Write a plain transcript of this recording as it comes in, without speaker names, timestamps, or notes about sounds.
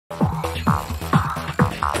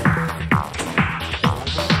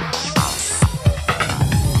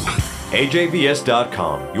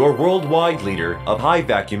HAVS.com, your worldwide leader of high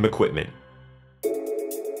vacuum equipment.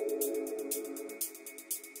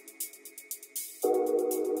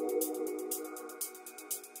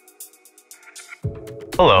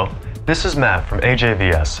 Hello, this is Matt from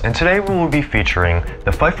HAVS, and today we will be featuring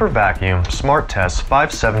the Pfeiffer Vacuum Smart Test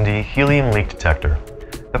 570 Helium Leak Detector.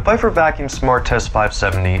 The Pfeiffer Vacuum Smart Test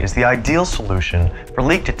 570 is the ideal solution for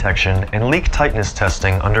leak detection and leak tightness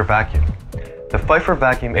testing under vacuum. The Pfeiffer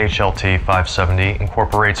Vacuum HLT 570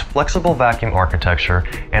 incorporates flexible vacuum architecture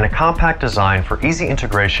and a compact design for easy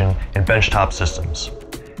integration in benchtop systems.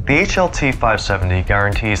 The HLT 570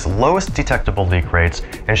 guarantees lowest detectable leak rates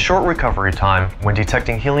and short recovery time when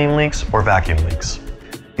detecting helium leaks or vacuum leaks.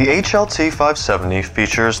 The HLT 570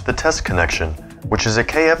 features the test connection, which is a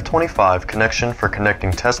KF25 connection for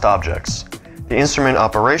connecting test objects. The instrument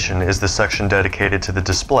operation is the section dedicated to the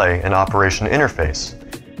display and operation interface.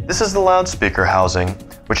 This is the loudspeaker housing,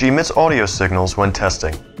 which emits audio signals when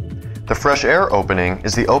testing. The fresh air opening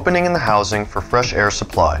is the opening in the housing for fresh air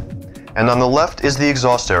supply. And on the left is the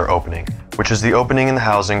exhaust air opening, which is the opening in the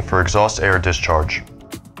housing for exhaust air discharge.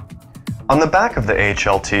 On the back of the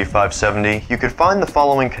HLT 570, you could find the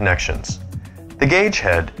following connections. The gauge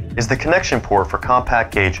head is the connection port for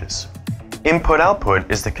compact gauges.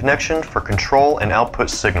 Input-output is the connection for control and output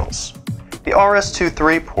signals. The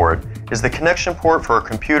RS23 port is the connection port for a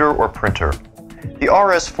computer or printer. The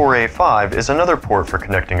RS485 is another port for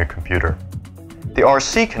connecting a computer. The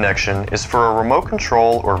RC connection is for a remote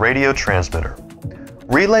control or radio transmitter.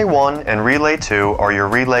 Relay 1 and Relay 2 are your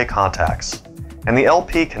relay contacts, and the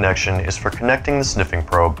LP connection is for connecting the sniffing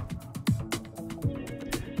probe.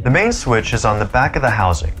 The main switch is on the back of the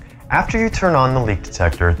housing. After you turn on the leak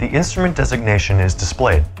detector, the instrument designation is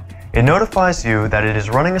displayed. It notifies you that it is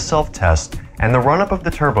running a self-test and the run-up of the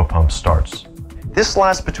turbopump starts. This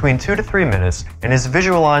lasts between 2 to 3 minutes and is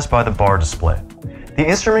visualized by the bar display. The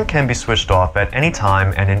instrument can be switched off at any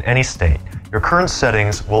time and in any state. Your current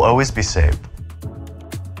settings will always be saved.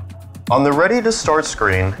 On the Ready to Start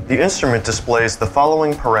screen, the instrument displays the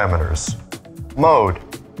following parameters. Mode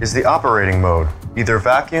is the operating mode, either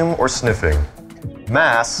vacuum or sniffing.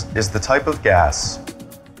 Mass is the type of gas.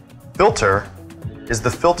 Filter is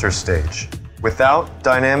the filter stage, without,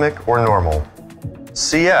 dynamic, or normal.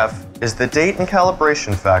 CF is the date and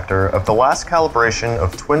calibration factor of the last calibration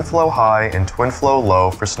of twin flow high and twin flow low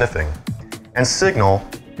for sniffing. And signal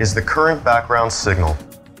is the current background signal.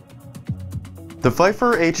 The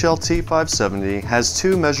Pfeiffer HLT 570 has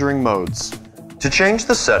two measuring modes. To change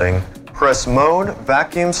the setting, press Mode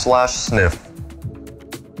Vacuum/Sniff.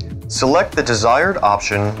 Select the desired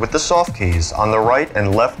option with the soft keys on the right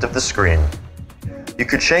and left of the screen. You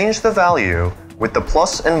could change the value with the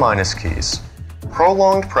plus and minus keys.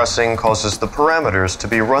 Prolonged pressing causes the parameters to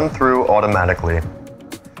be run through automatically.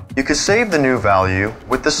 You could save the new value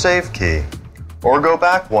with the Save key, or go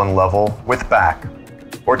back one level with Back,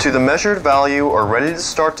 or to the measured value or Ready to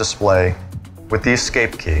Start display with the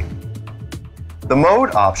Escape key. The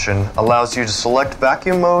Mode option allows you to select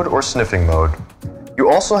vacuum mode or sniffing mode. You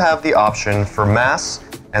also have the option for mass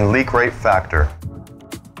and leak rate factor.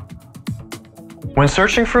 When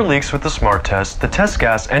searching for leaks with the Smart Test, the test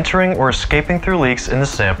gas entering or escaping through leaks in the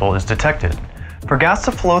sample is detected. For gas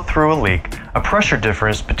to flow through a leak, a pressure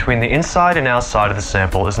difference between the inside and outside of the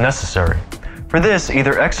sample is necessary. For this,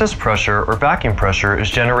 either excess pressure or vacuum pressure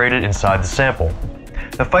is generated inside the sample.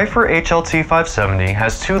 The Pfeiffer HLT 570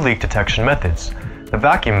 has two leak detection methods, the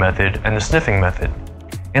vacuum method and the sniffing method.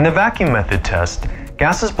 In the vacuum method test,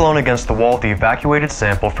 gas is blown against the wall of the evacuated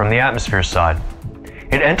sample from the atmosphere side.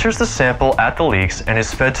 It enters the sample at the leaks and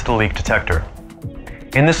is fed to the leak detector.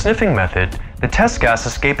 In the sniffing method, the test gas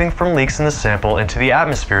escaping from leaks in the sample into the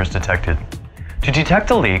atmosphere is detected. To detect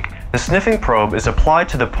a leak, the sniffing probe is applied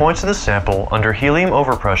to the points of the sample under helium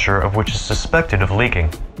overpressure of which is suspected of leaking.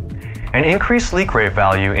 An increased leak rate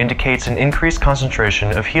value indicates an increased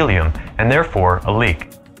concentration of helium and therefore a leak.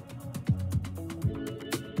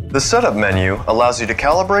 The Setup menu allows you to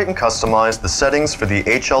calibrate and customize the settings for the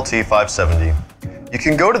HLT 570. You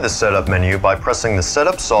can go to the Setup menu by pressing the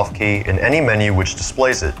Setup soft key in any menu which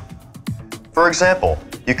displays it. For example,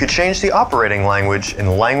 you could change the operating language in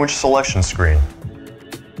the Language Selection screen.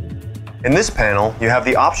 In this panel, you have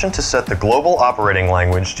the option to set the global operating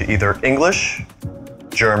language to either English,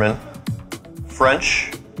 German,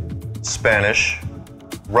 French, Spanish,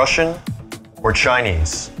 Russian, or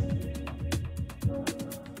Chinese.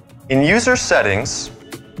 In User Settings,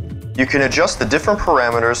 you can adjust the different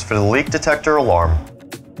parameters for the leak detector alarm.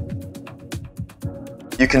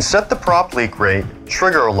 You can set the prop leak rate,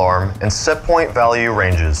 trigger alarm, and set point value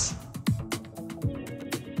ranges.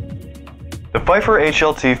 The Pfeiffer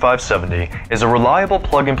HLT 570 is a reliable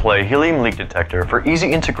plug-and-play helium leak detector for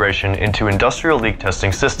easy integration into industrial leak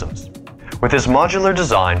testing systems. With its modular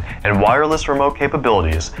design and wireless remote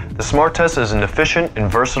capabilities, the Smart Test is an efficient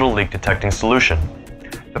and versatile leak detecting solution.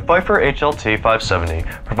 The Pfeiffer HLT 570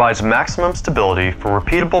 provides maximum stability for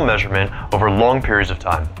repeatable measurement over long periods of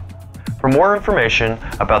time. For more information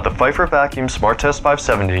about the Pfeiffer Vacuum Smart Test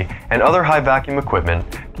 570 and other high vacuum equipment,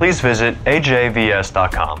 please visit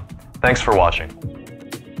ajvs.com. Thanks for watching.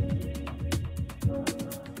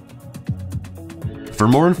 For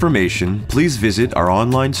more information, please visit our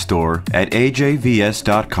online store at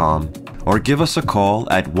ajvs.com or give us a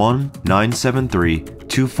call at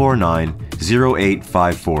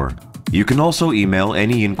 1-973-249-0854. You can also email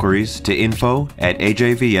any inquiries to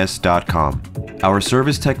info@ajvs.com. Our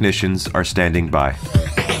service technicians are standing by.